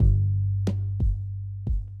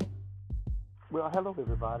Well, hello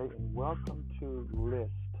everybody, and welcome to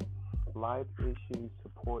LIST Life Issues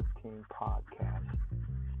Support Team Podcast.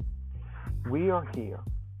 We are here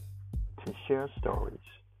to share stories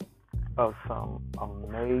of some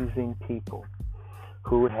amazing people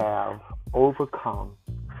who have overcome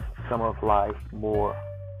some of life's more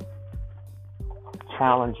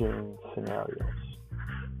challenging scenarios: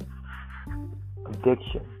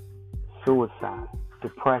 addiction, suicide,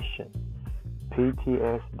 depression,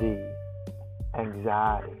 PTSD,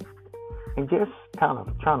 anxiety, and just kind of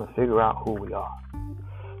trying to figure out who we are.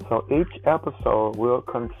 So each episode will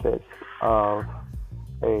consist of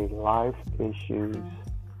a life issues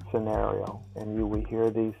scenario, and you will hear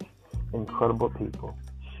these incredible people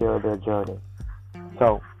share their journey.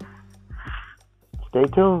 So stay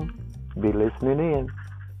tuned, be listening in.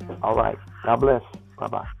 All right, God bless.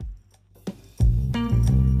 Bye-bye.